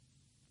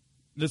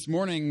This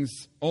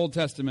morning's Old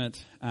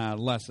Testament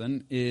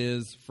lesson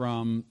is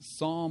from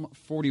Psalm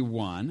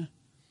 41,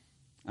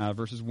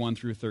 verses 1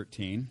 through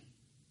 13.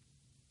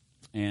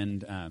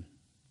 And, of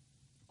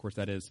course,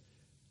 that is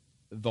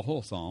the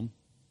whole psalm.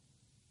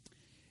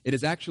 It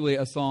is actually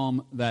a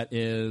psalm that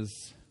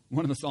is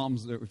one of the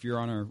psalms, that if you're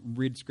on a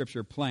read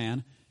scripture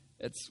plan,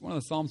 it's one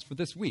of the psalms for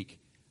this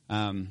week.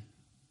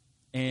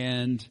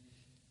 And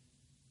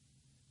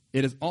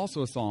it is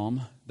also a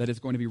psalm that is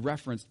going to be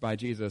referenced by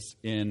Jesus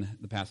in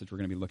the passage we're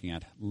going to be looking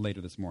at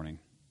later this morning.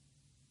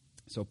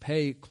 So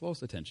pay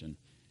close attention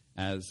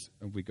as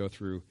we go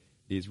through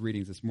these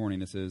readings this morning.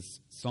 This is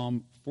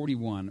Psalm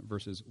 41,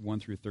 verses 1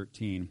 through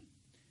 13.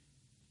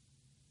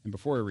 And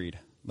before I read,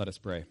 let us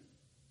pray.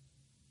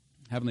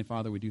 Heavenly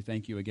Father, we do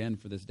thank you again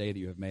for this day that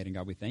you have made. And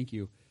God, we thank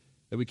you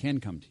that we can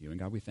come to you. And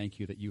God, we thank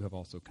you that you have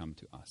also come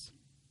to us.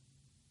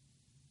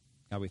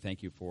 God, we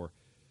thank you for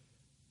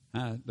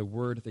the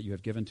word that you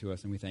have given to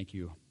us, and we thank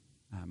you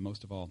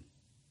most of all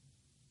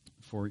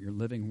for your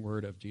living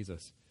word of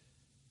Jesus.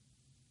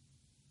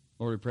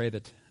 Lord, we pray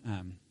that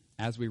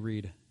as we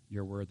read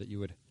your word, that you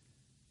would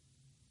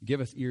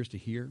give us ears to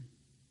hear.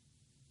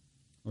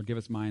 Lord, give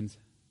us minds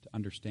to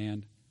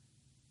understand.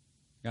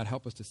 God,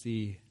 help us to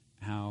see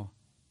how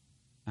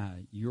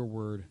your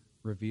word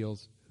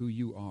reveals who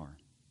you are.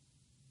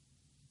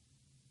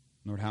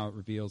 Lord, how it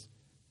reveals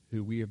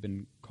who we have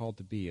been called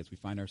to be as we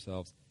find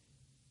ourselves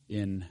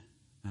in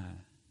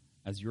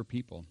as your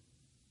people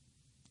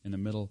in the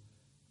middle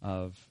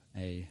of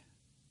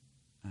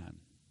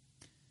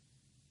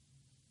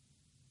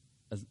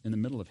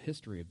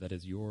history that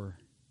is your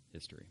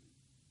history.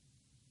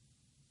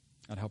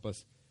 God, help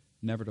us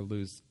never to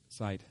lose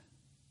sight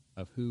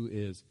of who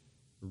is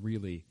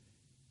really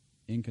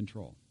in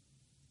control.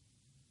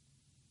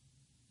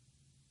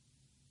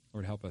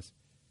 Lord, help us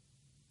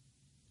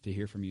to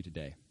hear from you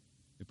today.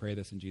 We pray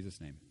this in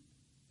Jesus' name.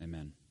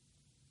 Amen.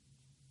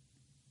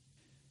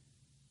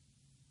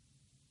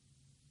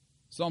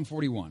 Psalm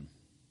 41.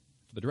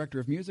 For the director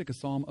of music, a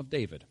psalm of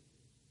David.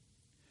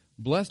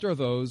 Blessed are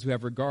those who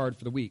have regard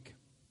for the weak.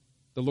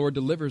 The Lord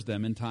delivers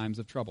them in times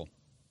of trouble.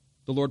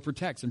 The Lord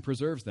protects and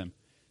preserves them.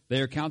 They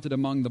are counted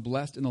among the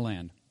blessed in the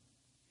land.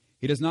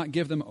 He does not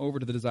give them over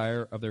to the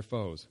desire of their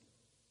foes.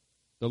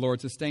 The Lord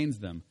sustains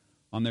them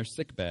on their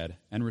sick bed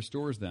and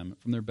restores them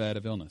from their bed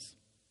of illness.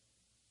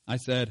 I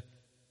said,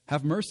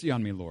 have mercy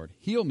on me, Lord.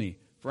 Heal me,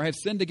 for I have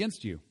sinned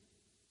against you.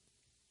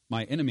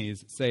 My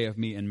enemies say of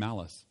me in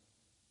malice,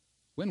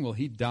 when will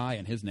he die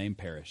and his name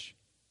perish?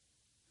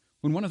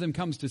 When one of them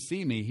comes to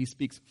see me, he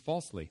speaks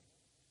falsely,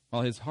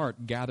 while his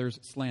heart gathers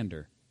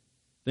slander.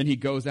 Then he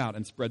goes out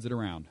and spreads it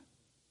around.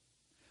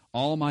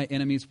 All my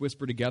enemies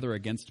whisper together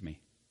against me.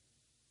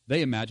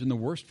 They imagine the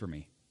worst for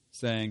me,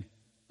 saying,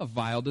 a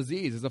vile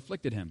disease has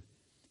afflicted him.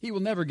 He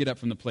will never get up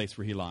from the place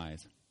where he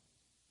lies.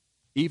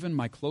 Even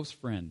my close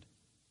friend,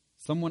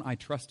 someone I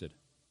trusted,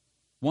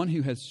 one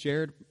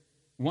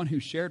who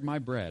shared my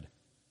bread,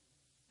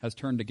 has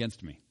turned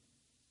against me.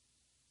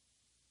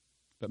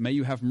 But may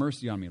you have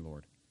mercy on me,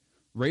 Lord.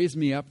 Raise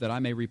me up that I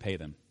may repay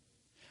them.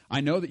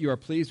 I know that you are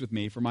pleased with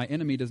me, for my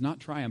enemy does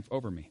not triumph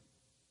over me.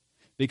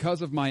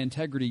 Because of my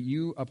integrity,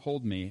 you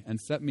uphold me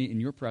and set me in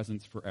your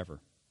presence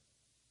forever.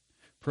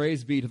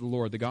 Praise be to the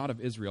Lord, the God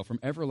of Israel, from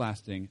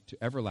everlasting to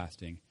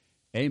everlasting.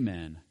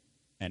 Amen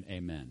and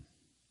amen.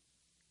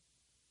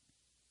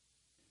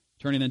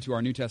 Turning then to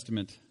our New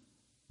Testament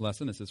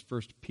lesson, this is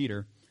 1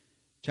 Peter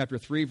chapter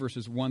 3,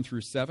 verses 1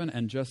 through 7.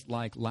 And just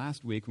like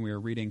last week when we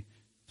were reading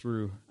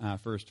through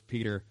 1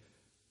 Peter,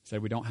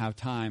 said we don't have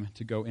time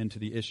to go into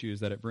the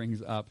issues that it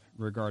brings up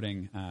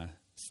regarding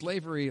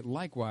slavery.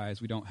 Likewise,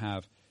 we don't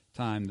have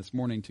time this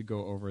morning to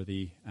go over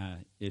the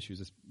issues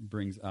this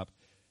brings up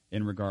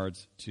in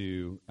regards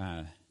to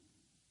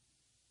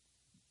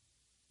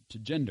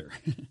gender.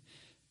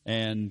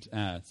 And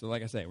so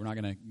like I say, we're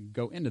not going to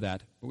go into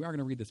that, but we are going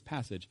to read this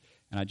passage.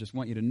 And I just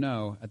want you to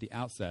know at the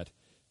outset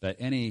that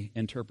any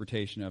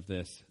interpretation of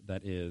this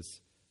that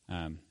is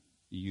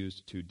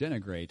used to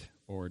denigrate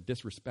or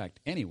disrespect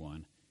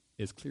anyone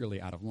is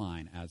clearly out of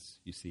line, as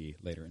you see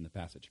later in the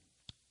passage.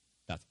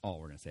 That's all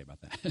we're going to say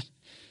about that.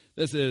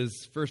 This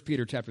is 1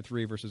 Peter chapter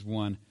 3, verses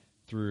 1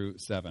 through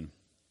 7.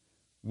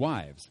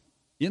 Wives,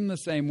 in the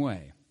same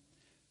way,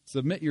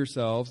 submit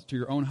yourselves to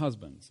your own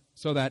husbands,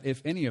 so that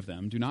if any of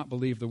them do not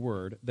believe the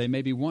word, they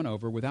may be won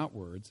over without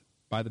words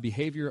by the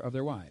behavior of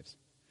their wives,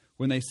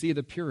 when they see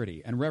the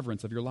purity and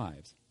reverence of your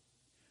lives.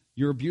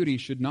 Your beauty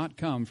should not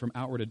come from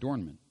outward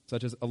adornment,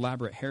 such as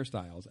elaborate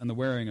hairstyles and the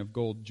wearing of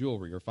gold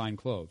jewelry or fine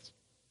clothes.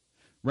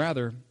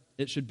 Rather,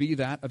 it should be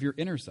that of your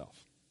inner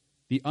self,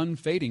 the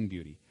unfading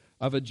beauty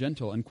of a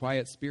gentle and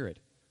quiet spirit,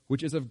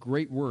 which is of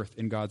great worth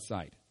in God's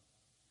sight.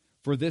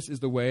 For this is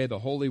the way the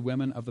holy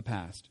women of the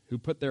past, who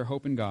put their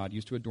hope in God,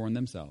 used to adorn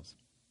themselves.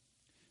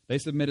 They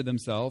submitted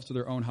themselves to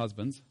their own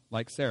husbands,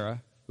 like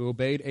Sarah, who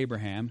obeyed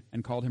Abraham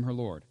and called him her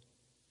Lord.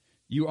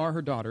 You are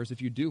her daughters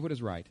if you do what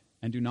is right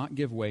and do not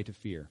give way to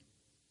fear.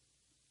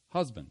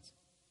 Husbands,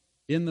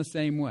 in the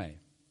same way,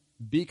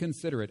 be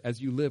considerate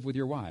as you live with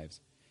your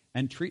wives,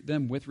 and treat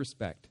them with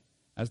respect,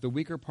 as the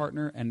weaker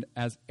partner and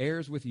as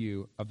heirs with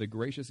you of the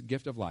gracious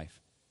gift of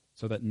life,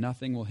 so that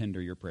nothing will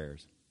hinder your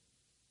prayers.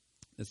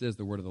 This is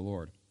the word of the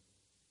Lord.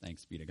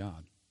 Thanks be to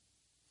God.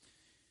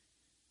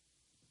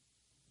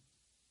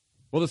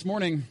 Well, this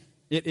morning,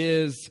 it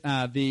is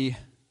as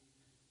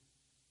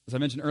I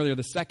mentioned earlier,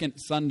 the second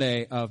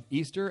Sunday of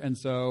Easter. And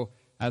so,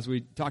 as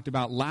we talked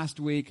about last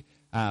week,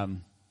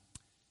 the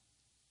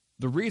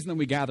reason that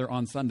we gather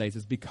on Sundays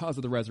is because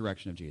of the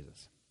resurrection of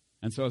Jesus.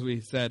 And so, as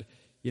we said,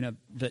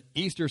 the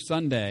Easter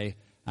Sunday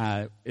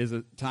is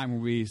a time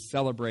when we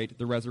celebrate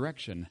the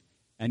resurrection.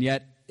 And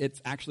yet,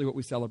 it's actually what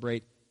we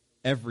celebrate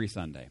every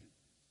Sunday.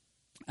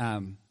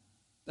 And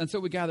so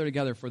we gather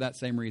together for that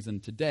same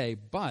reason today.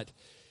 But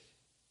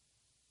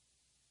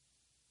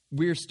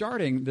we're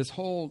starting this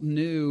whole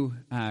new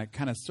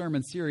kind of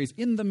sermon series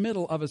in the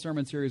middle of a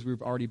sermon series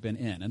we've already been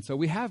in. And so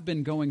we have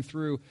been going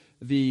through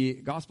the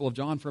Gospel of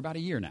John for about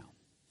a year now.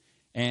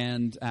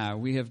 And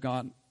we have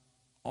gone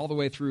all the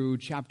way through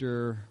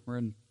we're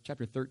in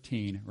chapter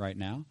 13 right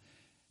now.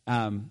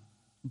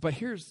 But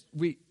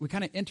we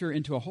kind of enter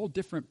into a whole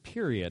different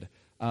period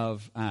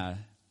of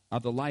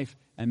the life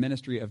and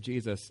ministry of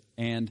Jesus.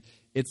 And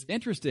it's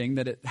interesting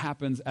that it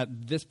happens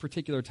at this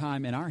particular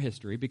time in our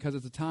history, because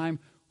it's a time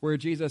where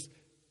Jesus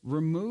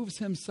removes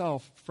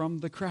himself from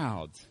the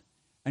crowds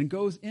and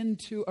goes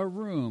into a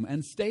room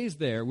and stays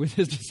there with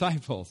his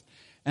disciples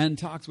and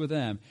talks with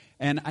them.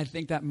 And I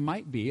think that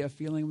might be a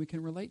feeling we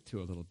can relate to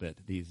a little bit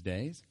these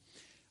days.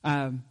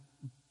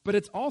 But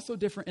it's also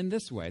different in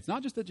this way. It's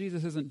not just that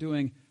Jesus isn't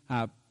doing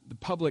the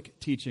public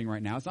teaching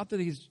right now. It's not that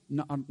he's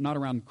not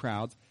around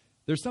crowds.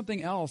 There's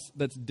something else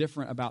that's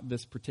different about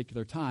this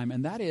particular time,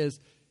 and that is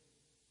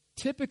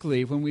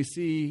typically when we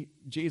see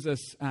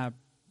Jesus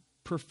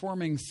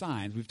performing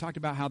signs. We've talked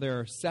about how there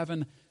are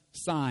 7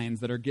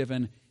 signs that are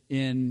given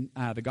in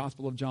the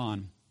Gospel of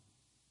John,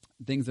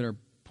 things that are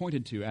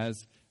pointed to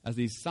as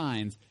these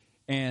signs.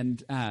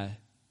 And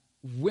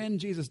when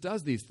Jesus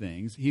does these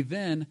things, he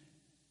then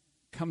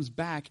comes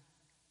back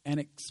and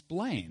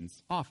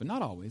explains, often,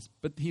 not always,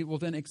 but he will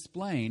then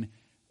explain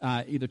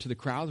either to the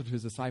crowds or to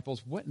his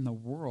disciples what in the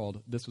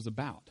world this was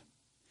about.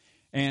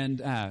 And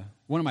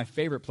one of my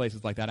favorite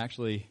places like that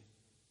actually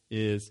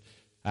is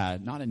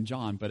not in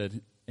John, but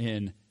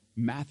in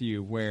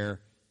Matthew, where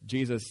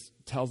Jesus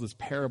tells this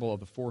parable of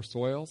the 4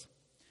 soils.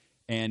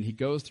 And he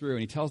goes through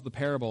and he tells the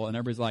parable, and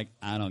everybody's like,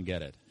 I don't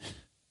get it.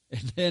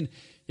 And then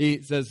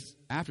he says,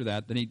 after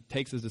that, then he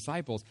takes his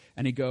disciples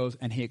and he goes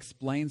and he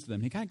explains to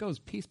them. He kind of goes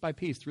piece by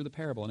piece through the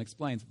parable and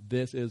explains,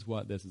 this is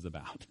what this is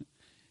about.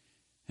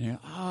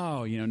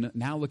 And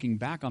now looking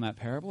back on that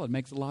parable, it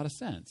makes a lot of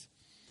sense.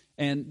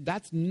 And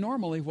that's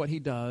normally what he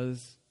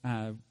does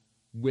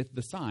with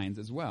the signs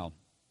as well.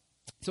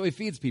 So he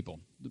feeds people,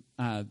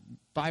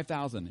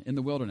 5,000 in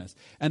the wilderness.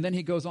 And then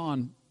he goes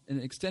on an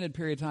extended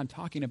period of time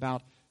talking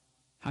about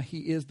how he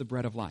is the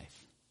bread of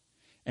life.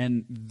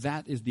 And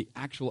that is the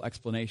actual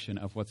explanation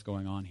of what's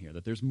going on here,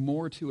 that there's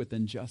more to it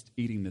than just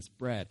eating this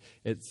bread.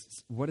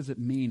 It's what does it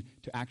mean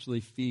to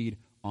actually feed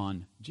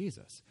on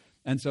Jesus?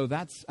 And so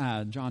that's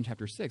John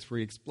chapter 6, where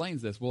he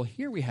explains this. Well,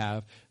 here we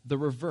have the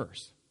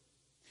reverse.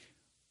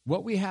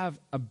 What we have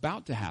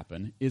about to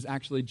happen is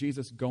actually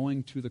Jesus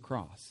going to the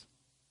cross,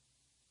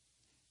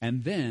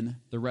 and then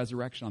the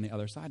resurrection on the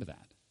other side of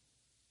that.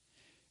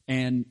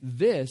 And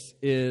this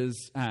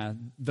is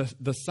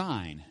the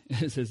sign,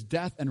 is his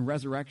death and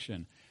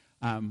resurrection.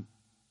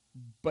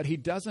 But he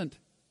doesn't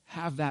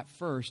have that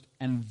first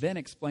and then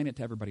explain it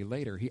to everybody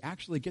later. He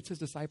actually gets his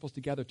disciples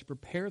together to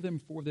prepare them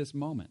for this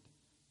moment,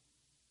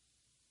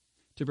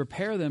 to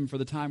prepare them for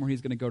the time where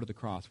he's going to go to the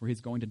cross, where he's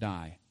going to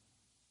die,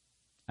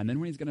 and then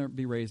when he's going to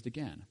be raised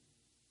again.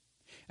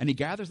 And he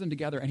gathers them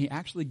together, and he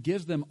actually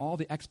gives them all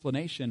the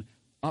explanation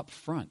up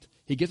front.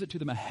 He gives it to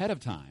them ahead of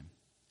time,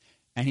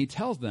 and he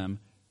tells them,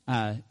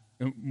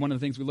 one of the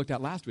things we looked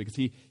at last week is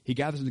he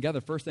gathers them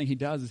together. First thing he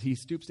does is he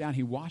stoops down,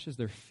 he washes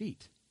their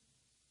feet.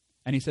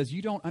 And he says,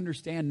 you don't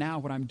understand now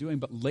what I'm doing,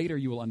 but later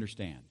you will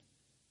understand.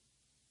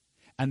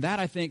 And that,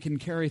 I think, can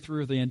carry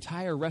through the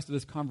entire rest of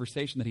this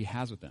conversation that he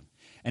has with them.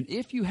 And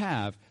if you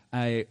have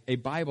a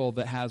Bible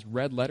that has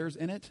red letters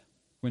in it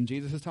when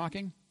Jesus is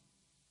talking,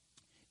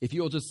 if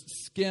you'll just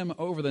skim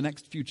over the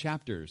next few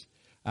chapters,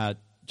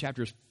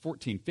 chapters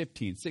 14,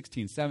 15,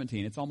 16,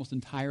 17, it's almost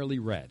entirely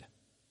red.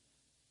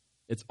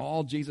 It's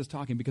all Jesus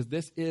talking, because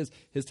this is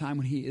his time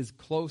when he is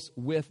close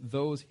with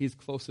those he's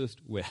closest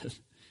with.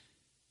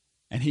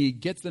 And he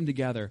gets them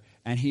together,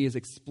 and he is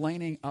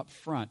explaining up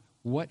front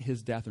what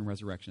his death and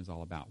resurrection is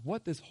all about,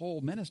 what this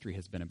whole ministry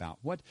has been about,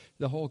 what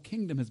the whole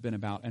kingdom has been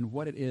about, and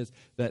what it is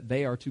that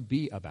they are to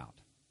be about.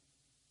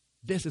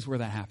 This is where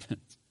that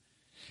happens.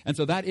 And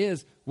so that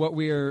is what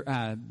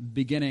we're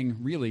beginning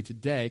really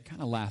today,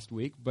 kind of last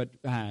week, but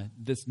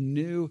this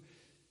new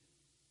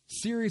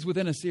series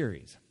within a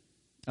series.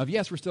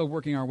 Yes, we're still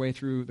working our way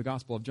through the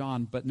Gospel of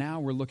John, but now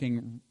we're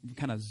looking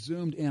kind of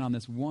zoomed in on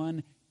this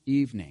one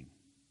evening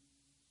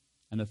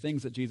and the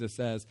things that Jesus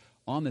says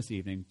on this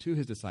evening to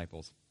his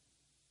disciples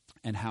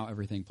and how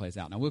everything plays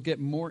out. Now, we'll get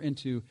more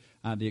into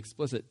the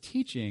explicit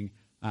teaching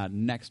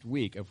next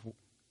week of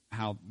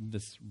how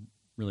this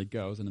really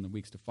goes and in the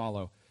weeks to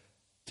follow.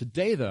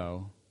 Today,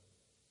 though,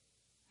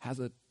 has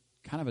a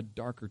kind of a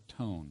darker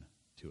tone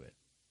to it.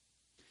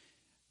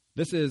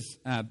 This is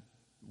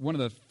one of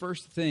the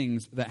first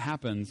things that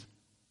happens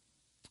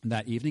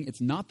that evening.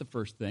 It's not the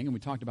first thing, and we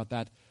talked about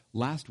that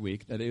last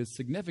week, that it is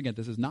significant.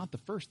 This is not the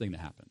first thing that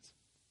happens.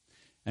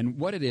 And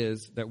what it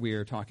is that we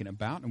are talking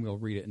about, and we'll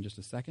read it in just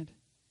a second,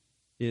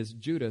 is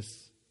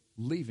Judas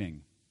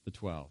leaving the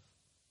 12,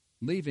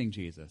 leaving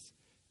Jesus,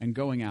 and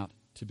going out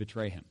to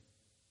betray him.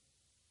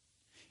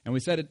 And we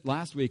said it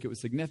last week, it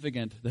was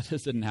significant that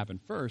this didn't happen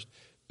first,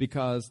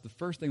 because the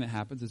first thing that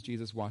happens is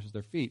Jesus washes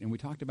their feet. And we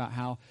talked about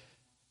how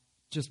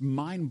just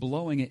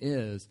mind-blowing it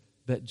is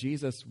that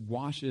Jesus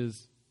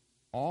washes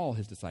all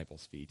his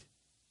disciples' feet,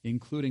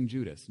 including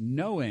Judas,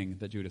 knowing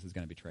that Judas is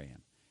going to betray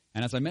him.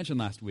 And as I mentioned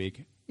last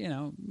week,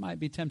 might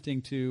be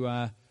tempting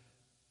to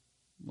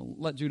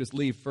let Judas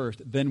leave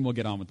first, then we'll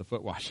get on with the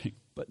foot washing.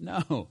 But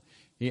no,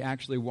 he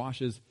actually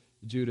washes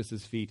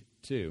Judas's feet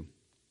too.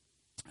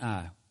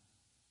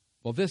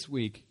 Well, this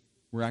week,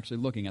 we're actually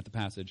looking at the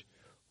passage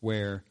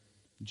where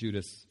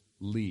Judas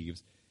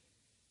leaves.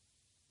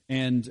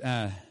 And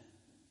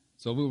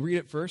so we'll read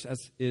it first, as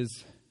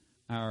is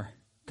our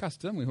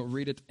custom. We will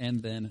read it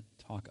and then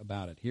talk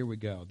about it. Here we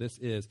go. This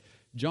is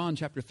John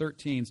chapter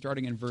 13,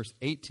 starting in verse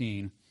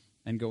 18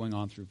 and going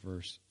on through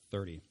verse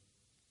 30.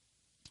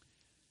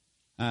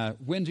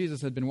 When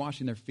Jesus had been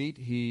washing their feet,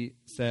 he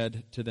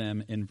said to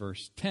them in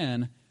verse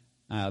 10,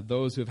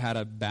 those who have had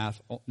a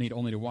bath need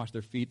only to wash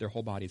their feet, their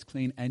whole body is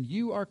clean, and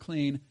you are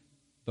clean,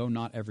 though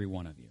not every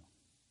one of you.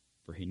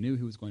 For he knew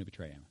who was going to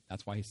betray him.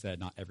 That's why he said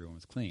not everyone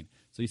was clean.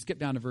 So you skip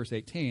down to verse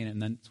 18,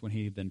 and that's when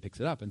he then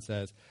picks it up and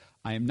says,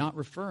 I am not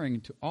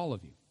referring to all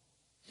of you.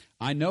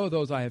 I know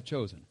those I have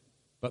chosen,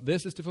 but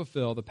this is to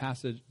fulfill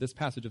this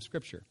passage of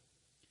Scripture.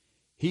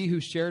 He who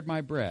shared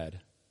my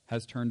bread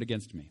has turned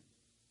against me.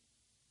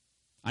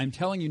 I am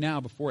telling you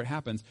now before it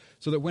happens,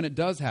 so that when it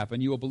does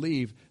happen, you will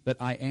believe that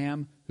I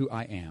am who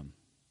I am.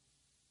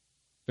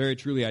 Very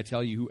truly, I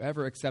tell you,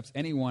 whoever accepts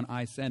anyone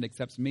I send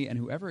accepts me, and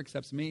whoever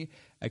accepts me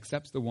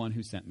accepts the one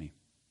who sent me.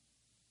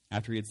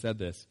 After he had said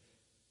this,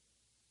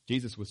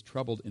 Jesus was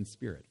troubled in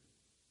spirit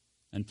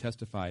and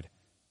testified,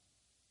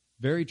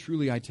 very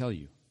truly, I tell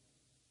you,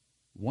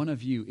 one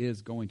of you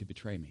is going to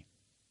betray me.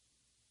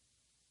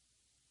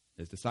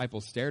 His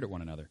disciples stared at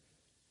one another,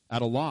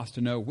 at a loss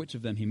to know which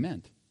of them he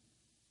meant.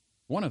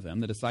 One of them,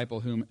 the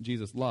disciple whom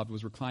Jesus loved,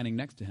 was reclining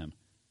next to him.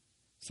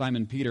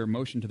 Simon Peter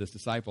motioned to this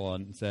disciple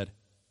and said,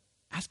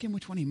 ask him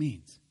which one he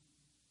means.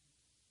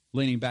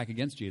 Leaning back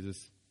against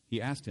Jesus,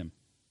 he asked him,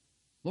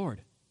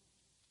 Lord,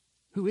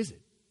 who is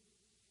it?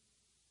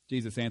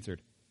 Jesus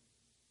answered,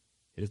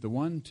 it is the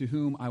one to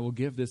whom I will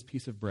give this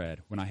piece of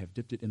bread when I have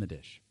dipped it in the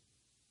dish.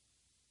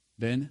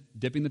 Then,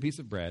 dipping the piece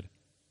of bread,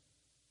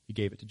 he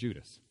gave it to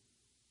Judas,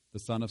 the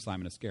son of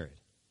Simon Iscariot.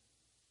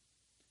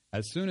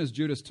 As soon as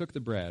Judas took the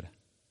bread,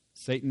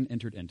 Satan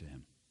entered into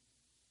him.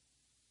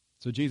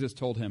 So Jesus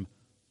told him,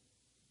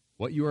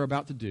 what you are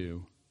about to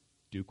do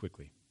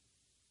quickly.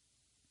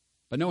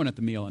 But no one at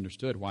the meal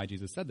understood why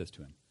Jesus said this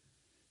to him.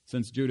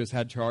 Since Judas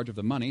had charge of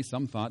the money,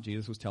 some thought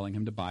Jesus was telling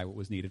him to buy what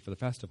was needed for the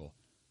festival,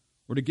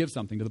 or to give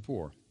something to the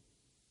poor.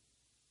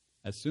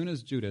 As soon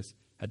as Judas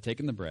had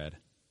taken the bread,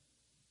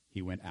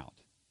 he went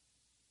out,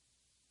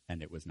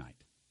 and it was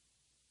night.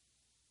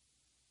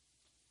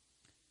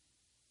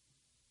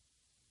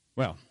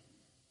 Well,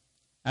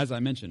 as I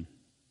mentioned,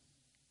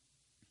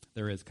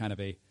 there is kind of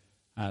a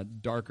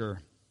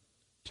darker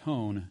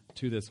tone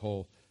to this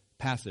whole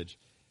passage.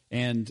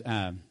 And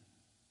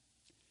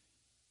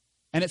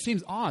it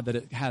seems odd that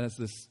it has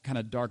this kind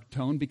of dark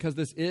tone, because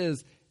this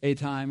is a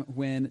time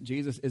when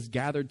Jesus is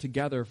gathered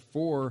together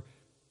for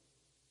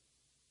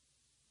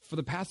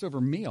the Passover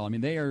meal. I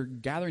mean, they are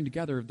gathering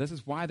together. This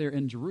is why they're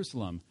in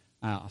Jerusalem,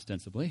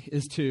 ostensibly,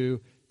 is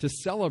to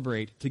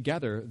celebrate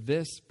together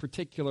this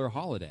particular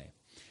holiday.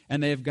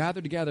 And they have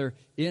gathered together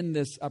in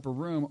this upper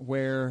room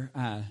where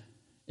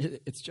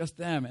it's just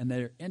them, and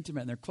they're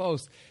intimate and they're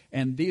close.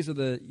 And these are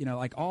the,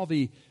 all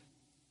the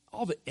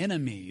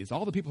enemies,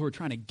 all the people who are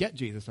trying to get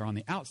Jesus are on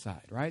the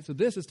outside, right? So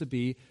this is to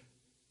be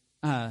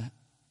a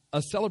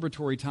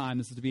celebratory time.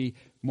 This is to be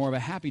more of a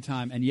happy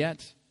time, and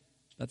yet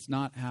that's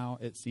not how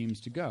it seems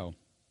to go.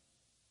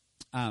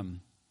 I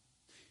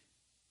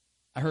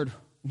heard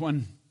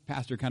one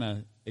pastor kind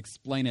of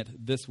explain it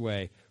this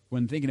way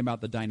when thinking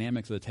about the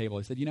dynamics of the table.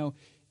 He said,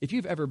 if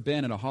you've ever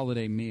been at a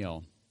holiday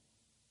meal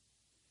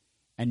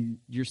and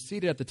you're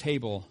seated at the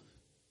table,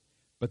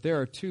 but there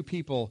are two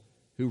people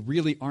who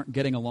really aren't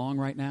getting along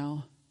right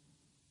now,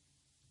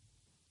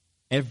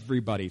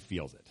 everybody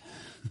feels it.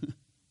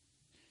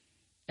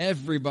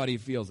 Everybody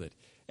feels it.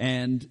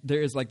 And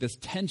there is like this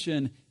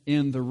tension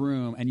in the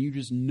room, and you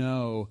just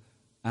know,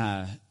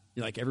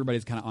 like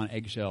everybody's kind of on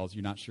eggshells.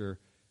 You're not sure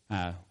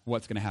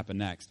what's going to happen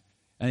next.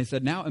 And he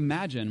said, now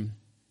imagine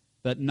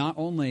that not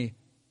only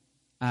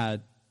are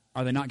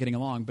they not getting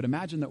along, but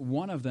imagine that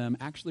one of them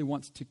actually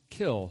wants to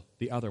kill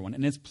the other one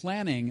and is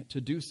planning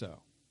to do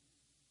so.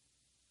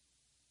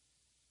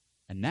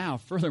 And now,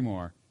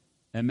 furthermore,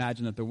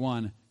 imagine that the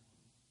one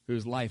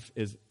whose life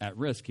is at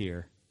risk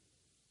here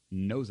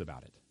knows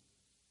about it.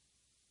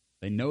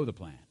 They know the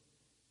plan.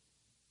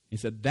 He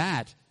said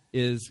that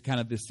is kind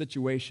of the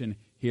situation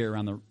here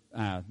around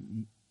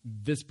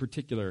this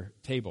particular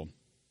table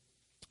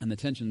and the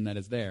tension that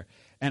is there.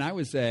 And I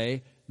would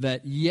say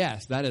that,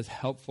 yes, that is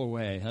helpful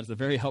way. That's a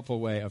very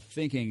helpful way of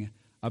thinking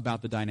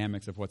about the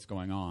dynamics of what's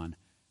going on.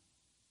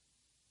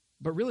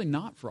 But really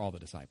not for all the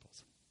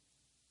disciples.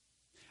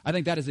 I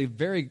think that is a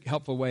very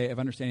helpful way of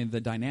understanding the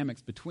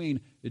dynamics between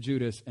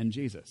Judas and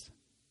Jesus.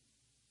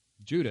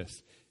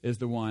 Judas is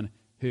the one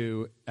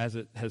who, as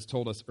it has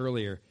told us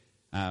earlier,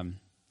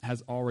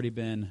 has already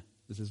been,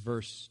 this is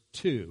verse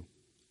 2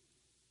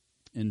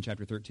 in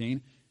chapter 13.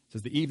 It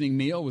says, the evening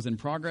meal was in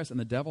progress, and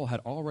the devil had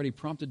already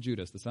prompted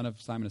Judas, the son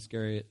of Simon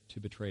Iscariot, to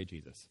betray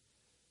Jesus.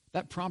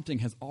 That prompting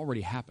has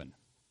already happened.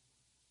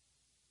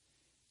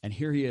 And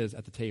here he is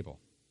at the table.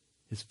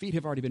 His feet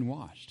have already been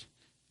washed.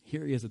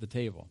 Here he is at the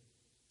table.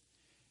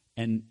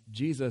 And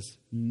Jesus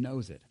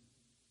knows it.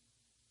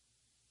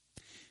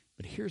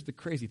 But here's the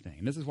crazy thing.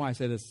 And this is why I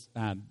say this,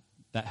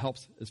 that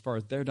helps as far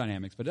as their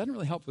dynamics, but it doesn't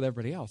really help with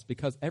everybody else,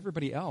 because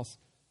everybody else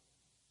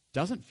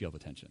doesn't feel the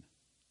tension.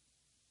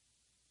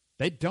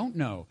 They don't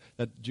know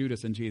that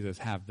Judas and Jesus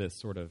have this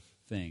sort of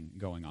thing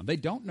going on. They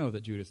don't know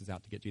that Judas is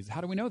out to get Jesus.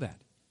 How do we know that?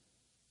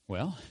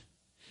 Well,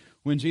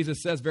 when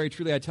Jesus says, very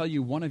truly, I tell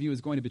you, one of you is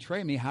going to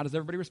betray me, how does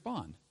everybody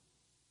respond?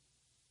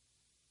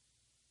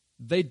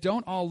 They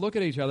don't all look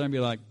at each other and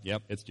be like,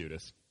 yep, it's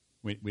Judas.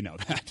 We know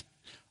that.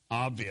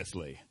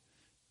 Obviously,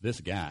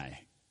 this guy.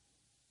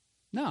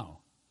 No.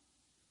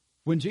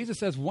 When Jesus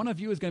says, one of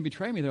you is going to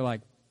betray me, they're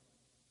like,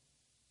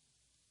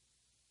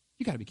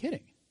 you got to be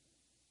kidding.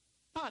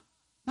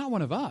 Not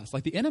one of us.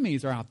 Like, the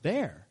enemies are out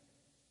there.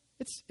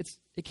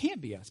 It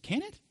can't be us,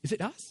 can it? Is it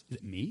us? Is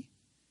it me?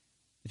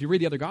 If you read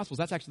the other Gospels,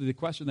 that's actually the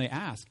question they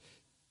ask.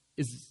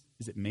 Is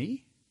it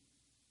me?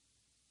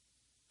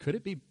 Could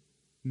it be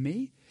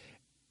me?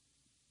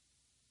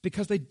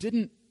 Because they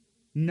didn't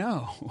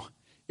know.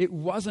 It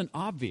wasn't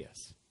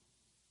obvious.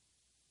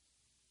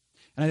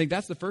 And I think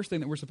that's the first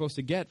thing that we're supposed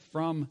to get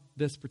from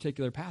this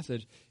particular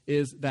passage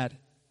is that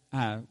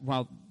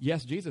while,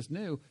 yes, Jesus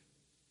knew,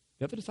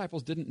 the other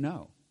disciples didn't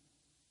know.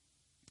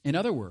 In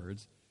other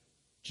words,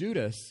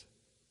 Judas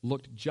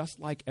looked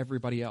just like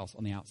everybody else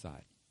on the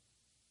outside.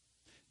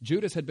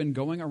 Judas had been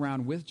going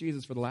around with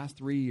Jesus for the last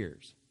 3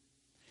 years.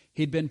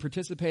 He'd been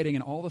participating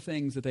in all the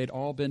things that they'd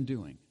all been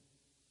doing.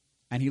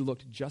 And he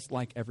looked just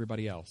like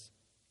everybody else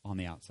on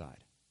the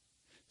outside.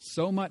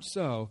 So much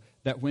so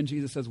that when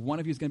Jesus says, one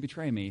of you is going to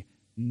betray me,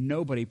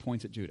 nobody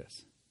points at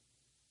Judas.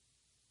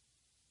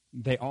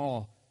 They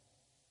all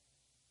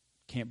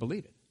can't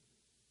believe it.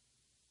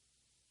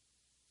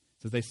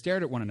 It says they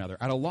stared at one another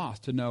at a loss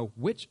to know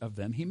which of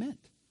them he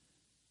meant.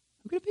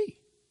 Who could it be?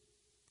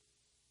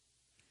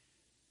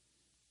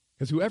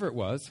 Because whoever it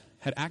was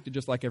had acted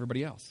just like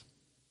everybody else.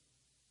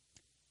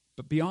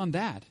 But beyond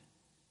that,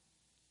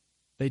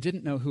 they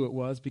didn't know who it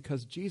was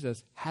because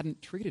Jesus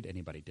hadn't treated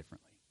anybody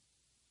differently.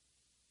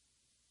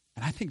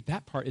 And I think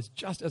that part is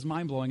just as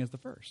mind-blowing as the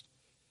first.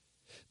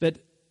 That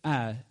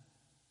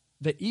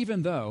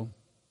even though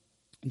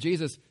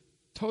Jesus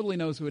totally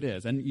knows who it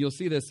is, and you'll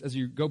see this as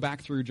you go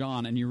back through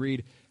John and you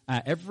read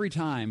every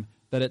time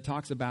that it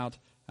talks about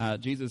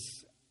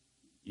Jesus,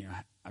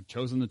 I've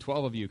chosen the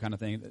 12 of you kind of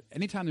thing.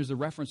 Anytime there's a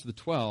reference to the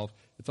 12,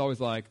 it's always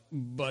like,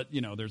 but,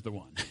 there's the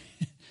one.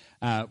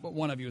 But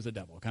one of you is a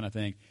devil kind of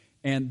thing.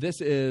 And this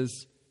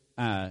is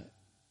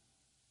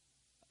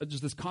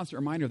just this constant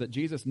reminder that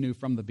Jesus knew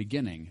from the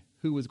beginning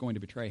who was going to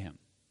betray him.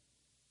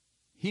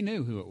 He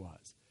knew who it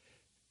was.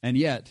 And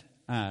yet,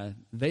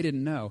 they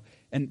didn't know.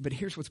 But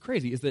here's what's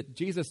crazy, is that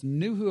Jesus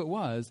knew who it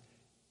was,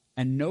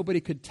 and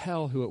nobody could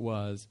tell who it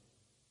was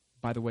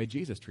by the way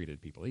Jesus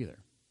treated people either.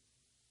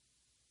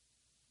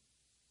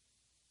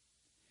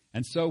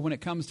 And so when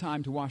it comes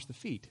time to wash the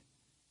feet,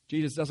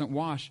 Jesus doesn't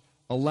wash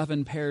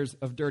 11 pairs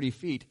of dirty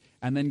feet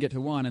and then get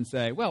to one and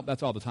say, well,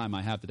 that's all the time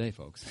I have today,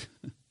 folks.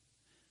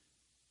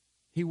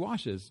 He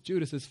washes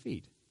Judas's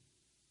feet.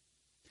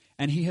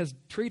 And he has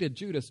treated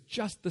Judas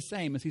just the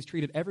same as he's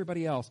treated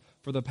everybody else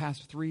for the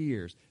past 3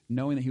 years,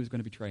 knowing that he was going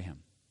to betray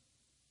him.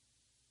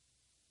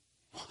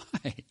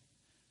 Why?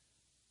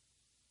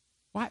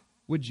 Why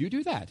would you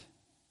do that?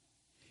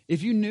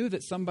 If you knew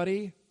that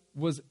somebody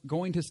was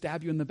going to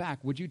stab you in the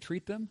back, would you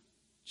treat them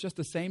just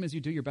the same as you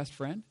do your best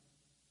friend?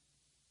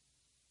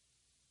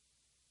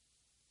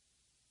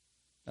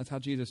 That's how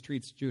Jesus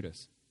treats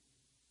Judas.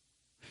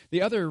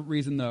 The other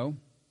reason, though,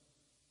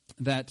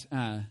 that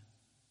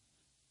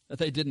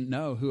they didn't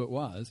know who it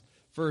was,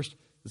 first,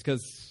 is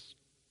because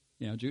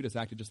Judas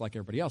acted just like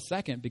everybody else.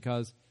 Second,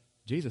 because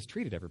Jesus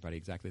treated everybody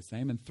exactly the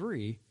same. And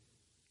three,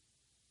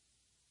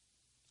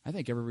 I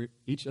think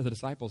each of the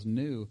disciples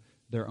knew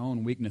their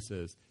own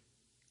weaknesses,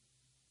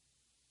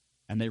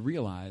 and they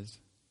realized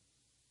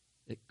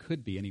it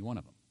could be any one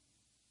of them.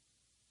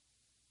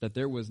 That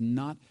there was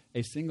not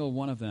a single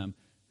one of them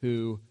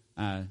who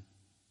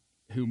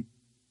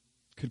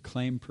could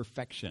claim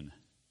perfection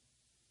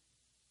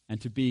and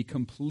to be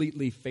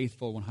completely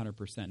faithful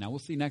 100%. Now, we'll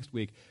see next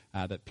week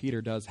that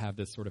Peter does have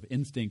this sort of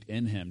instinct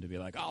in him to be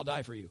like, I'll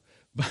die for you.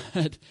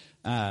 But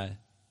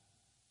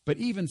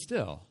even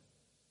still,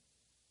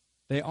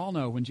 they all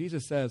know when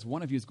Jesus says,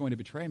 one of you is going to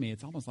betray me,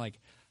 it's almost like,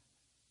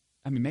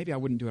 maybe I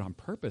wouldn't do it on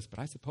purpose, but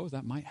I suppose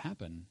that might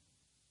happen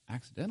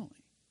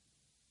accidentally.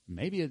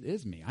 Maybe it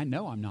is me. I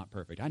know I'm not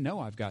perfect. I know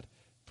I've got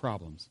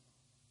problems.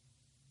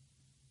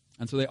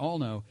 And so they all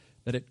know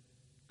that it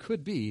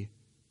could be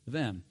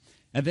them.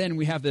 And then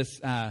we have this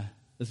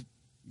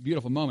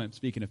beautiful moment,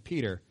 speaking of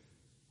Peter,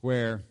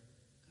 where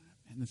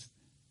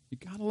you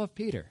got to love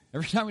Peter.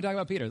 Every time we talk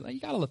about Peter, you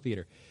got to love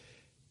Peter.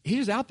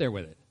 He's out there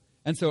with it.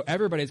 And so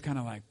everybody's kind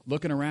of like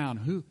looking around.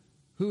 Who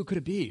could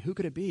it be? Who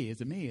could it be? Is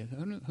it me?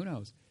 Who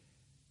knows?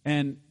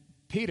 And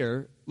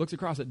Peter looks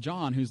across at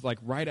John, who's like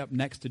right up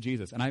next to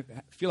Jesus. And I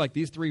feel like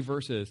these 3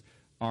 verses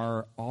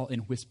are all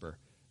in whisper.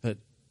 That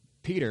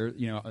Peter,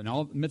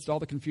 amidst all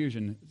the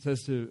confusion,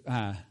 says to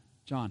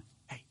John,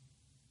 hey,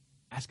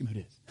 ask him who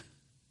it is.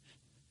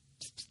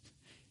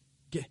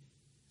 Just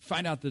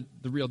find out the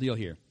real deal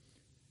here.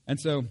 And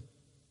so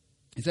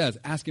he says,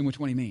 ask him which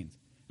one he means.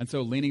 And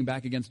so leaning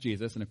back against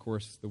Jesus, and of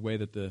course the way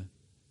that the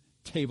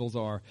tables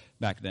are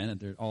back then, and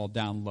they're all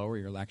down lower,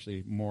 you're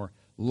actually more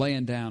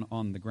laying down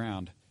on the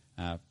ground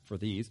for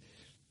these.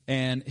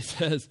 And it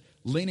says,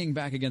 leaning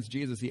back against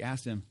Jesus, he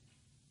asked him,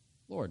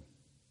 Lord,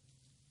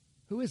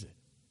 who is it?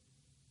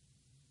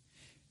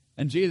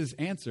 And Jesus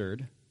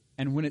answered,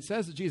 and when it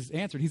says that Jesus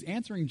answered, he's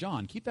answering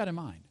John. Keep that in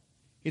mind.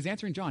 He's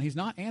answering John. He's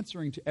not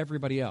answering to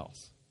everybody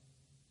else.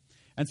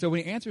 And so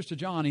when he answers to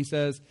John, he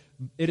says,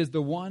 it is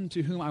the one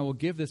to whom I will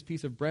give this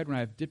piece of bread when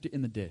I have dipped it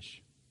in the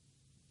dish.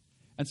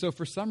 And so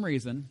for some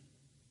reason,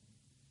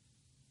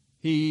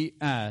 he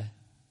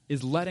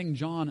is letting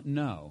John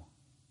know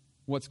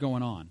what's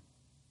going on.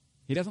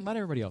 He doesn't let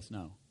everybody else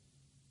know.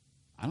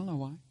 I don't know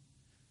why.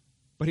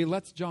 But he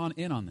lets John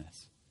in on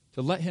this,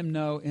 to let him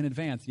know in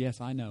advance, yes,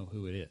 I know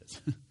who it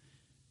is.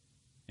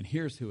 And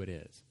here's who it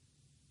is.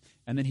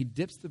 And then he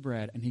dips the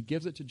bread and he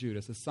gives it to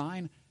Judas, a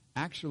sign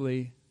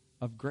actually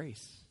of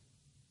grace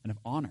and of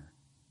honor.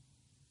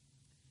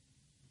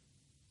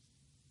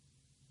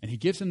 And he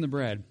gives him the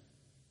bread,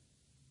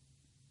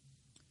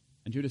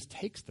 and Judas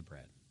takes the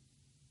bread.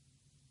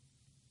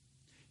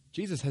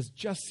 Jesus has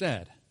just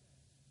said,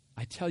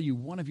 I tell you,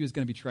 one of you is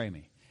going to betray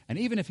me. And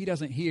even if he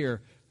doesn't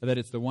hear that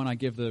it's the one I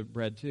give the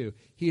bread to,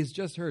 he has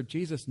just heard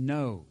Jesus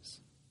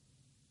knows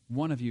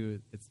one of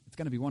you, it's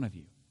going to be one of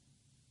you.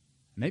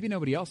 Maybe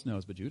nobody else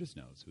knows, but Judas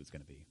knows who it's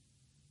going to be.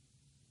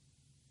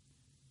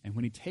 And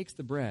when he takes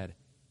the bread,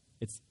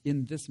 it's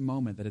in this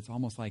moment that it's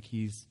almost like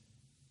he's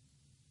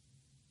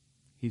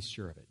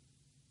sure of it.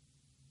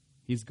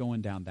 He's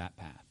going down that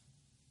path.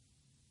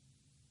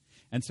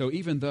 And so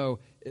even though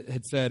it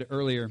had said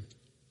earlier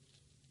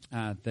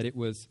that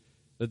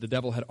the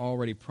devil had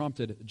already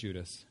prompted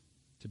Judas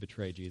to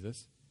betray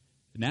Jesus,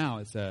 now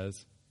it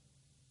says,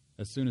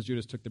 as soon as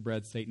Judas took the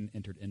bread, Satan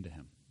entered into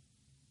him.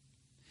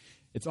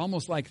 It's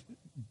almost like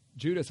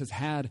Judas has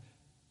had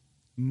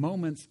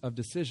moments of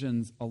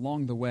decisions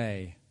along the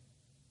way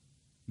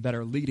that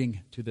are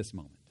leading to this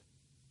moment.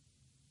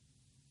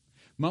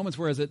 Moments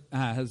where, as it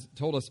has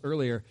told us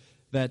earlier,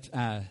 that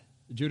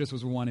Judas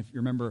was the one, if you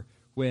remember,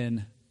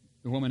 when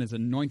the woman is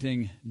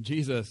anointing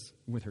Jesus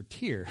with her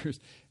tears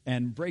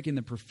and breaking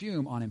the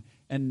perfume on him.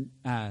 And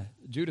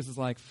Judas is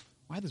like,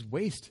 why this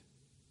waste?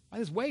 Why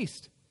this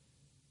waste?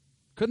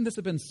 Couldn't this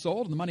have been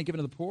sold and the money given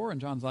to the poor?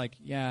 And John's like,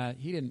 yeah,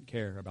 he didn't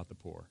care about the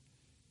poor.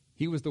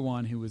 He was the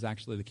one who was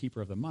actually the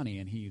keeper of the money,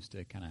 and he used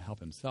to kind of help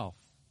himself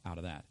out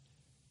of that.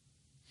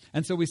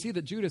 And so we see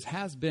that Judas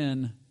has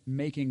been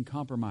making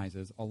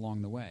compromises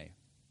along the way.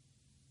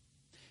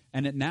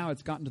 And now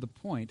it's gotten to the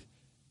point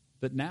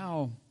that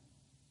now,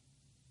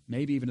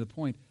 maybe even to the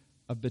point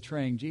of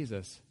betraying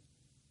Jesus.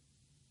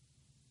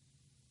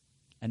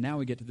 And now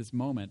we get to this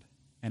moment,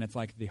 and it's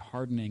like the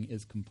hardening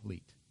is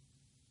complete.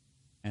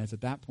 And it's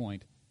at that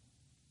point,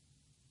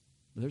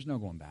 there's no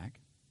going back.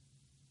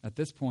 At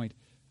this point,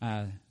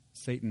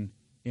 Satan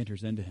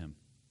enters into him.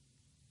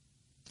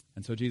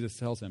 And so Jesus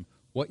tells him,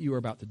 what you are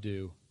about to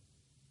do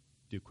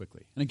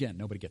quickly. And again,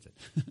 nobody gets it.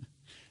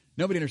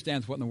 Nobody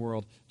understands what in the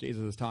world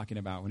Jesus is talking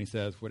about when he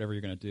says, whatever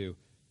you're going to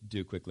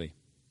do quickly.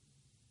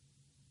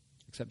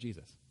 Except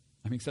Jesus.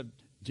 Except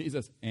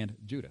Jesus and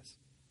Judas.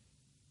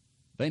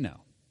 They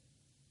know.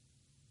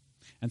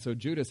 And so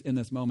Judas in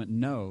this moment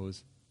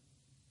knows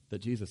that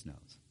Jesus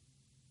knows.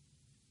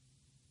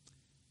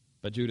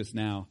 But Judas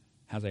now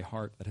has a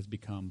heart that has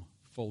become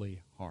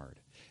fully hard.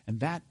 And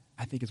that,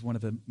 I think, is one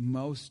of the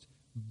most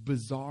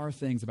bizarre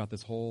things about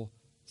this whole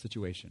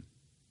situation,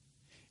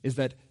 is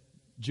that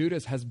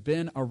Judas has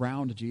been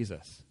around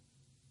Jesus.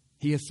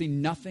 He has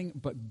seen nothing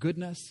but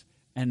goodness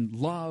and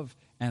love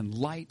and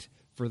light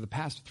for the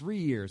past 3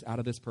 years out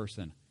of this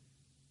person.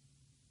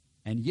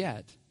 And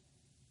yet,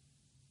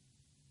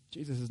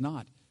 Jesus is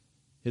not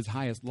his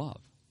highest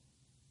love.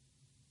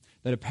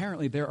 That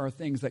apparently there are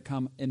things that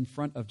come in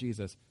front of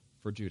Jesus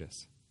for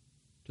Judas,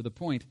 to the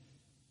point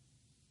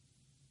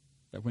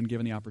that when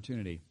given the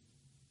opportunity,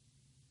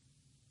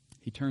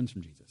 he turns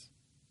from Jesus.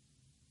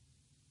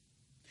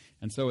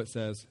 And so it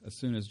says, as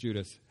soon as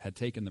Judas had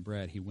taken the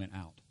bread, he went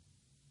out.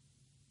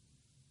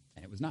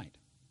 And it was night.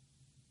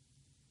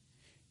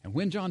 And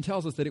when John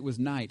tells us that it was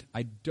night,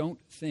 I don't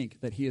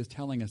think that he is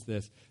telling us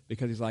this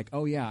because he's like,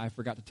 oh yeah, I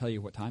forgot to tell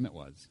you what time it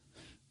was.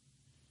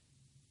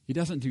 He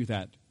doesn't do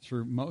that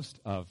through most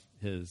of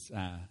his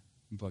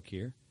book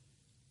here.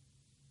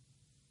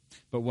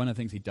 But one of the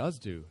things he does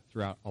do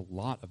throughout a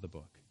lot of the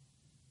book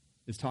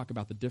is talk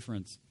about the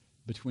difference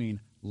between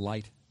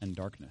light and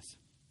darkness.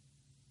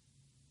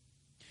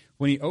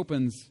 When he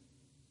opens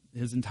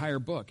his entire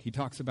book, he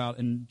talks about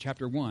in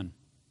chapter 1,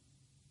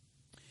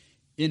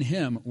 in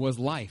him was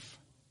life,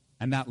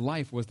 and that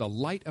life was the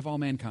light of all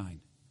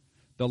mankind.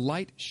 The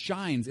light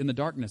shines in the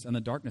darkness, and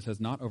the darkness has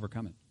not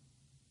overcome it.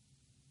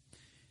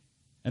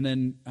 And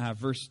then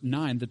verse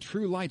 9, the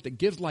true light that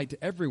gives light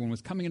to everyone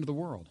was coming into the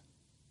world.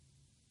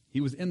 He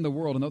was in the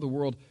world, and though the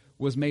world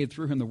was made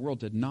through him, the world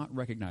did not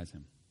recognize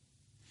him.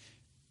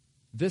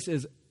 This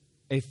is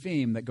a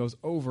theme that goes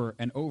over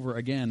and over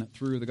again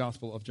through the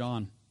Gospel of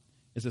John,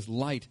 is this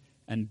light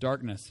and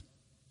darkness.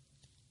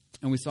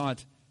 And we saw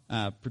it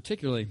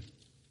particularly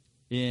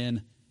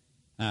in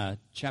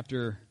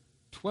chapter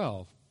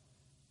 12,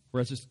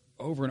 where it's just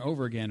over and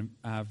over again.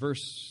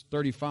 Verse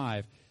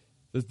 35,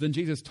 then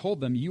Jesus told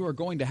them, you are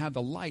going to have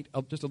the light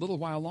just a little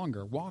while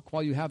longer. Walk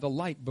while you have the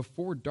light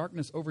before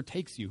darkness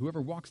overtakes you.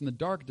 Whoever walks in the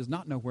dark does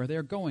not know where they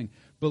are going.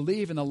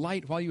 Believe in the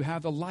light while you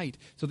have the light,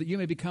 so that you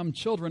may become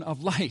children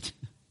of light.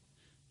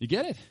 You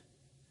get it?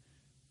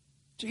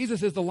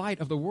 Jesus is the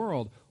light of the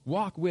world.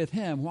 Walk with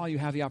him while you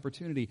have the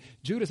opportunity.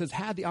 Judas has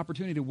had the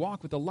opportunity to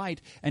walk with the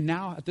light, and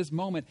now at this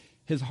moment,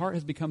 his heart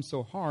has become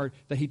so hard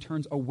that he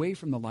turns away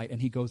from the light and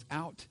he goes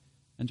out.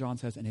 And John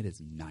says, and it is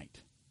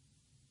night.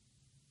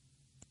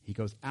 He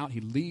goes out,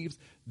 he leaves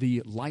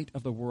the light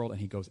of the world, and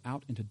he goes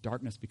out into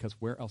darkness, because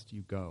where else do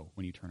you go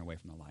when you turn away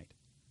from the light?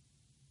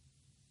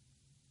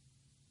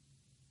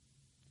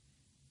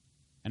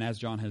 And as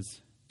John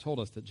has told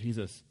us that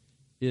Jesus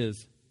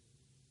is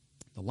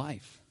the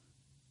life.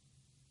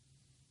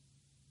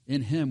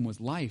 In him was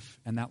life,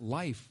 and that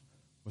life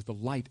was the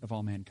light of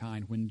all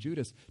mankind. When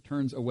Judas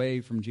turns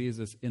away from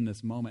Jesus in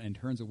this moment and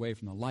turns away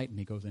from the light and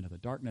he goes into the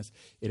darkness,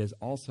 it is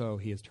also,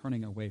 he is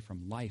turning away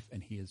from life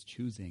and he is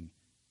choosing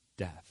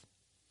death.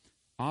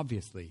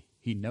 Obviously,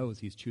 he knows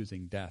he's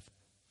choosing death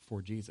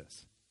for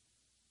Jesus.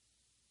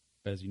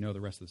 But as you know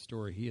the rest of the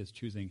story, he is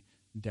choosing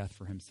death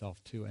for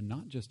himself too, and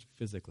not just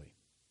physically.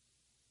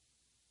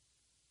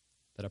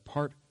 That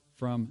apart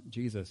from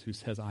Jesus, who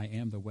says, I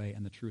am the way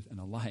and the truth and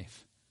the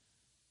life,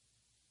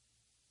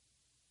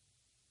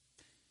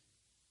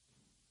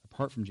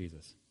 apart from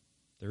Jesus,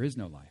 there is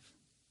no life.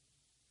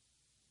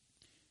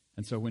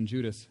 And so when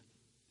Judas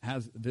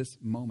has this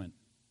moment,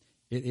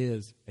 it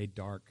is a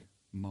dark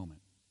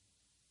moment.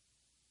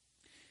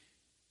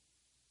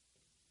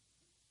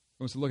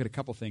 I want to look at a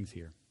couple things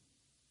here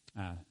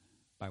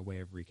by way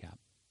of recap.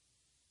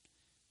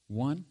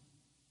 One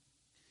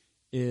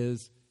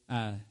is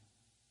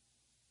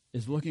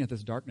looking at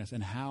this darkness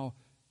and how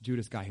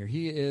Judas got here.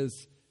 He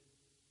is,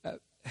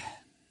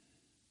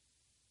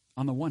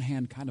 on the one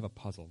hand, kind of a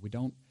puzzle. We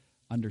don't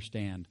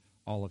understand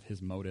all of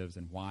his motives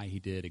and why he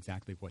did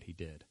exactly what he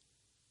did.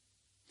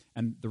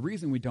 And the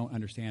reason we don't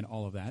understand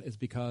all of that is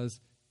because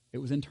it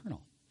was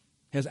internal.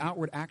 His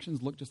outward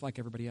actions look just like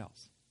everybody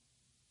else.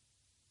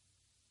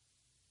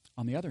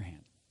 On the other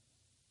hand,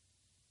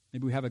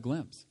 maybe we have a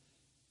glimpse.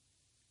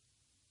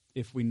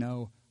 If we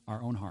know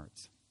our own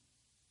hearts,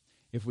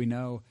 if we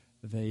know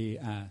the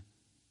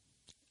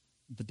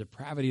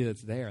depravity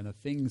that's there and the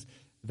things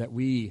that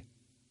we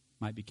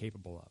might be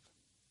capable of,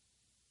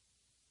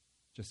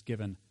 just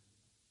given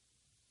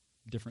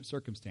different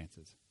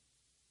circumstances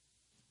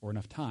or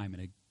enough time in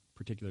a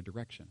particular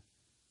direction.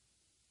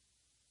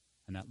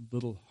 And that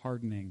little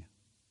hardening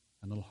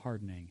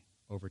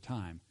over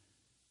time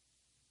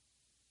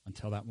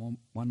until that one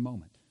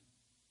moment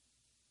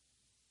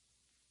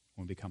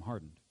when we become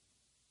hardened.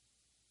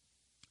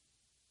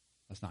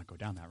 Let's not go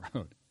down that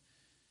road.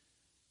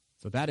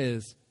 So that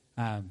is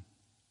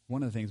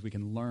one of the things we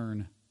can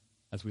learn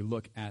as we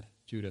look at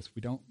Judas.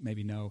 We don't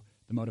maybe know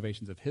the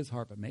motivations of his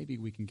heart, but maybe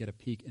we can get a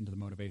peek into the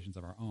motivations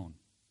of our own.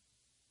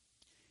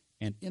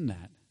 And in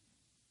that,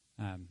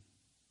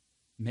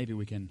 maybe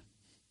we can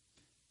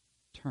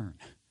turn.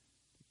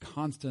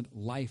 Constant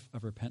life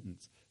of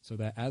repentance, so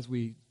that as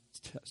we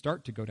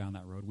start to go down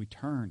that road, we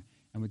turn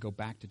and we go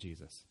back to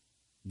Jesus,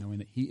 knowing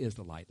that he is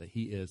the light, that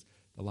he is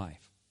the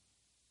life.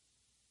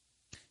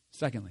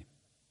 Secondly,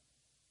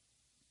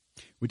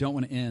 we don't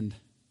want to end,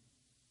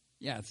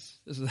 this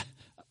is,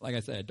 like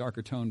I said, a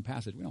darker tone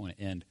passage. We don't want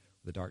to end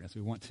with the darkness.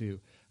 We want to,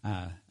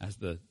 as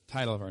the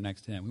title of our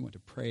next hymn, we want to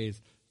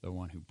praise the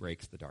one who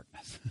breaks the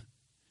darkness.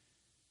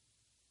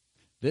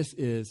 This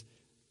is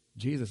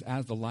Jesus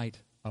as the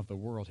light of the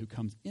world who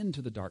comes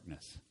into the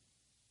darkness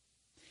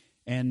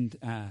and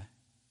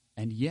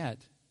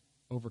yet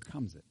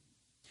overcomes it.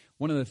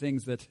 One of the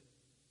things that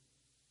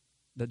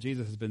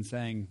Jesus has been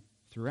saying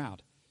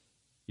throughout,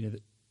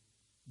 that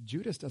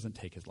Judas doesn't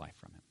take his life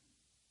from him.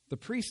 The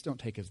priests don't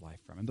take his life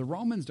from him. The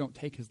Romans don't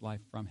take his life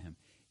from him.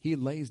 He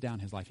lays down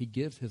his life. He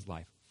gives his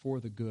life for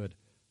the good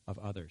of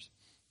others.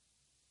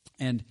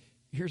 And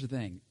here's the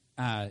thing.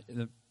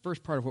 The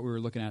first part of what we were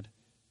looking at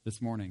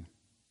this morning,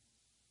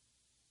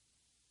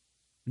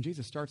 when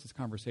Jesus starts this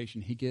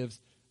conversation, he gives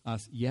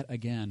us yet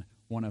again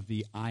one of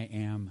the I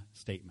am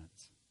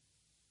statements.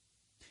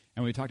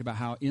 And we talked about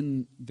how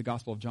in the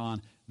Gospel of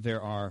John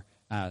there are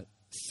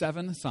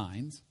 7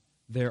 signs.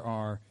 There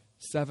are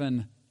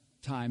 7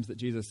 times that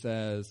Jesus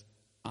says,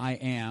 I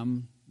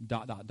am ...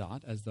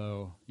 as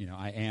though,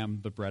 I am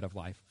the bread of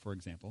life, for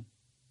example.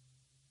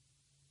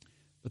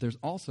 But there's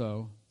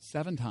also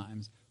 7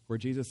 times where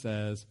Jesus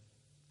says,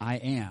 I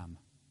am,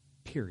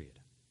 period.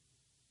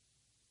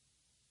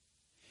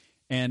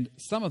 And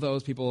some of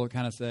those people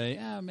kind of say,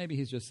 maybe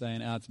he's just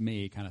saying, it's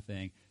me kind of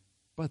thing.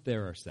 But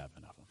there are 7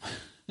 of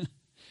them.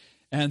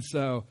 And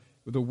so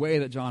the way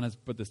that John has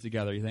put this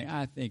together, you think,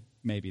 I think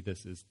maybe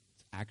this is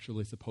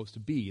actually supposed to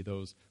be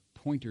those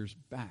pointers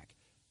back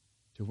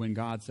to when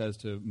God says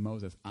to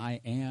Moses,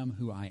 I am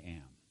who I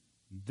am.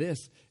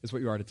 This is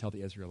what you are to tell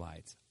the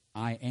Israelites.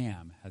 I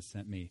am has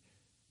sent me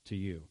to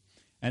you.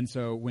 And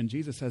so when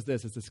Jesus says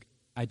this, it's this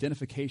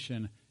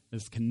identification,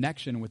 this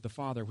connection with the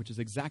Father, which is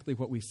exactly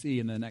what we see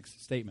in the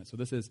next statement. So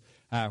this is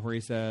where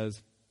he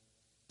says,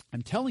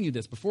 I'm telling you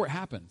this before it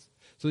happens,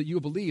 so that you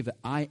will believe that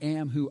I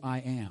am who I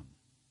am.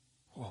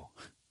 Whoa.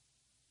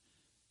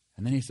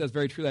 And then he says,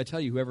 very truly I tell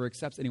you, whoever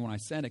accepts anyone I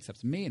send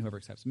accepts me, and whoever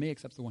accepts me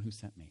accepts the one who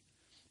sent me.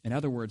 In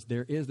other words,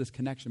 there is this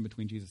connection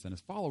between Jesus and his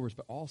followers,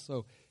 but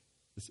also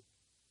this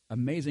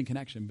amazing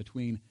connection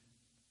between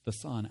the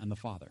Son and the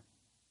Father.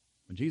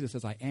 When Jesus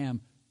says, I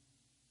am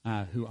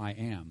who I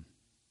am,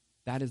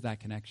 that is that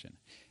connection.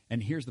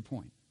 And here's the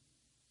point.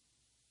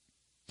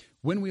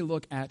 When we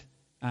look at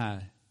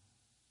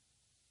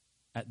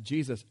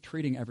Jesus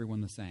treating everyone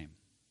the same,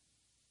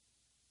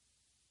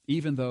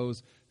 even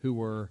those who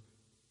were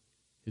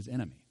his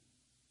enemy.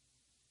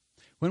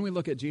 When we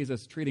look at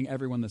Jesus treating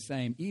everyone the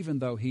same, even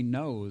though he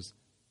knows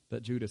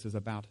that Judas is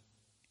about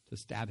to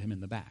stab him in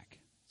the back,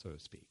 so to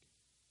speak.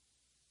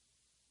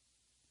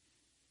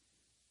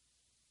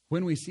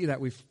 When we see that,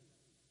 we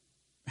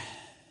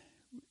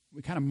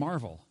kind of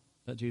marvel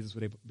that Jesus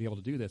would be able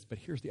to do this, but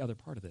here's the other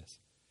part of this.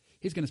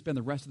 He's going to spend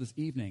the rest of this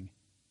evening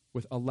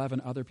with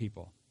 11 other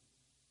people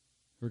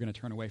who are going to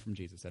turn away from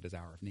Jesus at his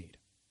hour of need.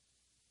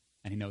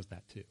 And he knows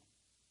that too.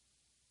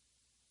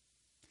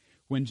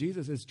 When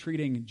Jesus is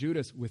treating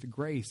Judas with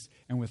grace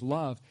and with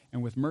love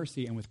and with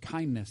mercy and with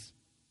kindness,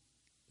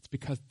 it's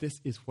because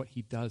this is what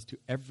he does to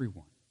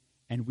everyone.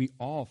 And we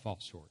all fall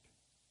short.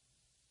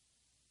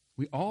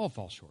 We all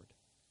fall short.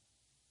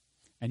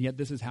 And yet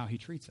this is how he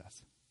treats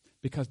us,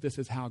 because this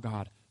is how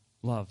God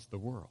loves the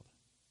world.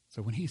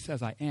 So when he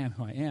says, I am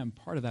who I am,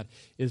 part of that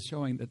is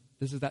showing that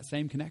this is that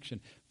same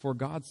connection. For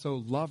God so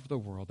loved the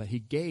world that he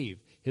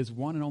gave his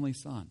one and only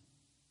Son.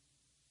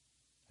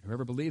 And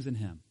whoever believes in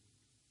him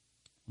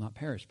will not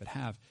perish, but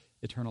have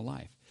eternal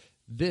life.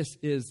 This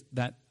is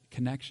that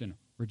connection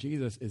where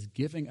Jesus is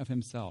giving of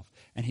himself,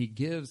 and he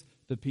gives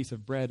the piece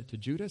of bread to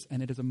Judas,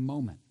 and it is a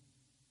moment.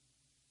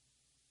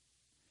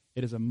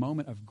 It is a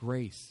moment of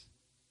grace.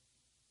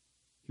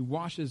 He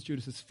washes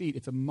Judas's feet.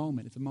 It's a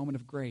moment. It's a moment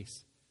of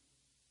grace.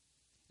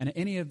 And at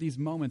any of these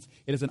moments,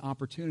 it is an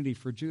opportunity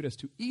for Judas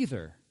to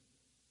either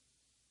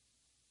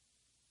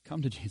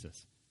come to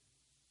Jesus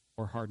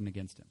or harden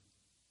against him.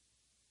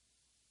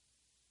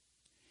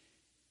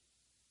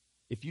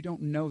 If you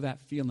don't know that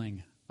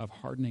feeling of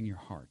hardening your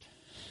heart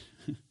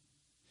and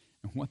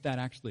what that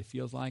actually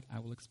feels like, I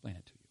will explain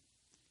it to you.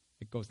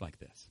 It goes like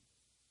this.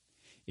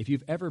 If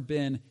you've ever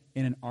been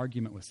in an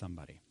argument with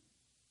somebody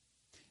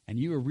and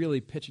you are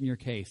really pitching your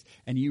case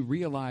and you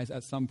realize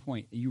at some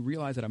point,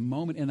 at a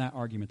moment in that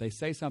argument, they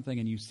say something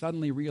and you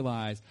suddenly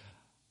realize,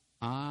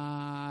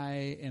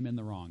 I am in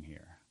the wrong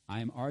here. I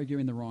am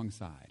arguing the wrong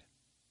side.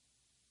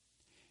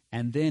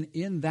 And then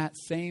in that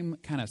same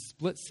kind of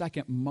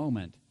split-second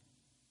moment,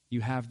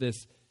 you have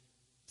this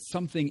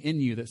something in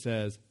you that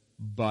says,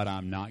 but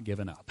I'm not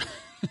giving up.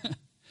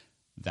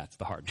 That's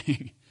the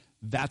hardening.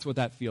 That's what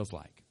that feels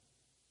like.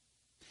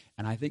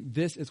 And I think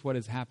this is what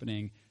is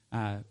happening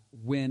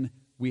when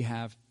we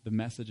have the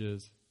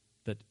messages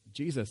that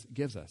Jesus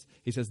gives us.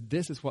 He says,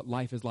 this is what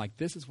life is like.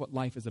 This is what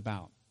life is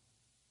about.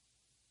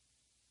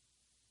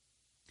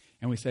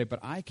 And we say, but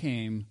I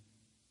came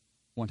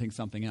wanting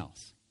something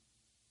else.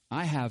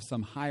 I have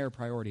some higher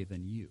priority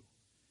than you.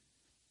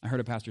 I heard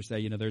a pastor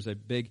say, there's a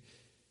big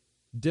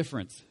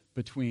difference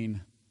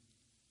between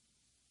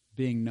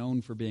being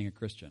known for being a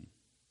Christian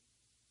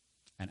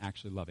and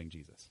actually loving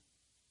Jesus.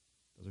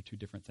 Those are two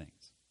different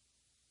things.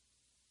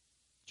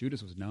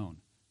 Judas was known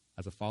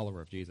as a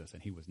follower of Jesus,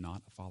 and he was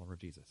not a follower of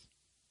Jesus.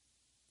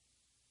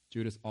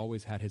 Judas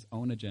always had his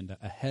own agenda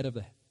ahead of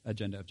the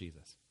agenda of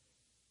Jesus.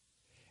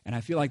 And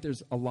I feel like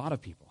there's a lot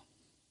of people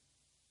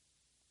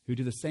who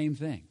do the same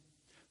thing,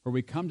 where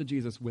we come to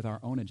Jesus with our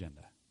own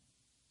agenda,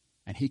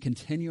 and he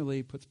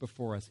continually puts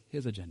before us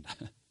his agenda.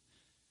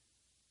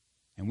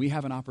 And we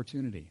have an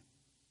opportunity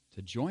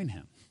to join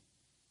him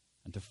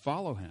and to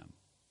follow him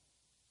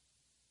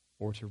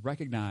or to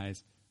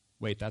recognize,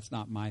 wait, that's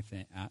not my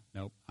thing.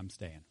 Nope, I'm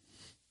staying.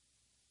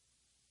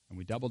 And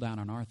we double down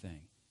on our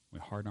thing. We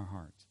harden our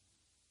hearts.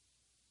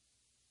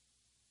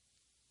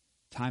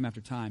 Time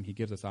after time, he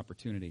gives us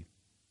opportunity.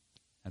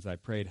 As I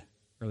prayed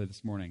early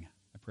this morning,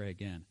 I pray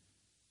again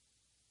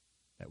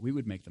that we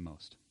would make the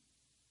most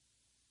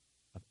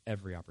of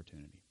every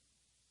opportunity.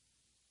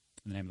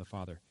 In the name of the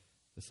Father,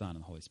 the Son,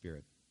 and the Holy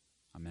Spirit.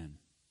 Amen.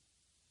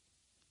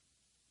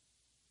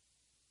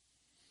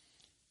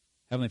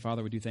 Heavenly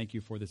Father, we do thank you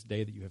for this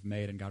day that you have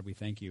made, and God, we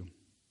thank you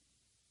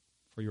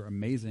for your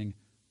amazing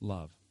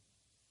love.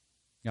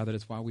 God, that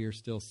it's while we are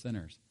still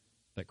sinners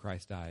that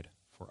Christ died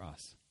for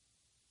us.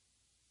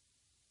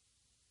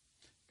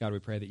 God, we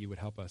pray that you would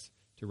help us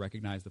to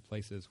recognize the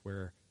places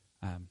where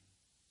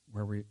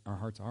our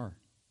hearts are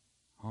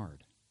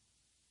hard.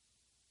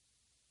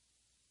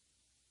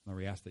 Lord,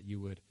 we ask that you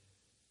would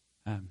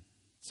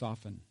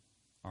soften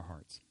our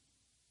hearts.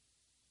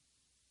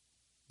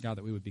 God,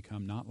 that we would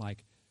become not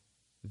like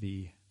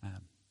the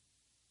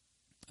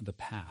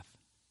path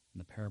in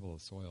the parable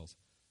of soils,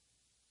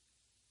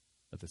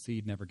 that the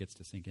seed never gets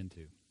to sink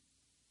into,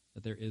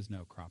 that there is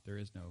no crop, there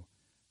is no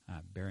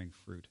bearing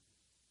fruit.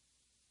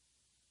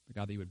 But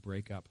God, that you would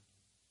break up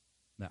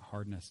that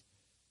hardness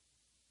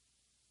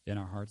in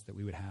our hearts, that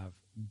we would have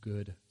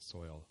good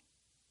soil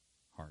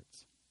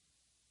hearts.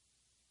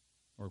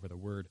 Or where the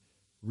word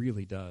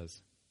really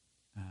does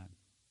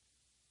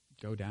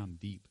go down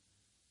deep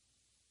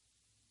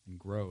and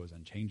grows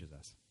and changes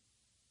us.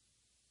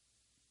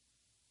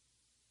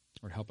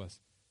 Lord, help us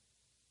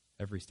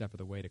every step of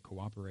the way to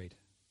cooperate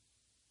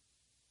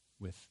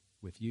with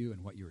you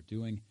and what you are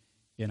doing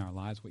in our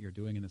lives, what you're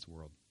doing in this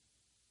world.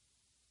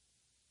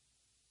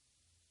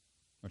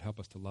 Lord, help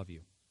us to love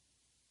you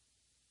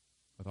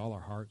with all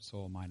our heart,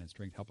 soul, mind, and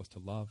strength. Help us to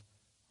love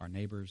our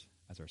neighbors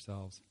as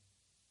ourselves.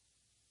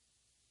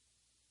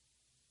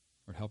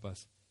 Lord, help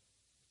us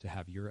to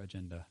have your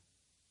agenda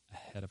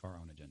ahead of our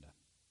own agenda.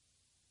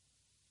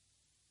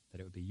 That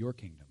it would be your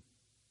kingdom,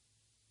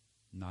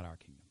 not our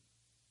kingdom.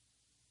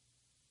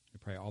 We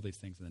pray all these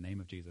things in the name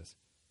of Jesus,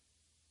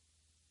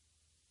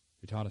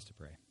 who taught us to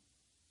pray,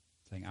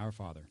 saying, Our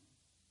Father,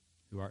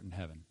 who art in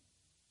heaven,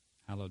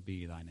 hallowed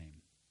be thy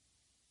name.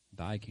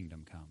 Thy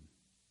kingdom come,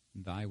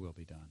 thy will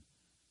be done,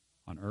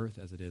 on earth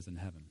as it is in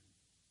heaven.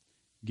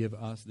 Give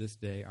us this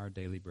day our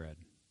daily bread.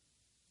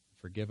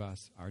 Forgive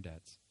us our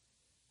debts,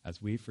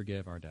 as we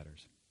forgive our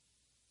debtors.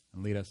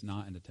 And lead us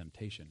not into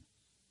temptation,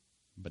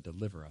 but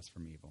deliver us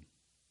from evil.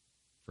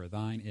 For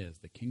thine is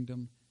the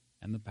kingdom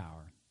and the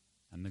power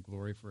and the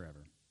glory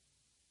forever.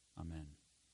 Amen.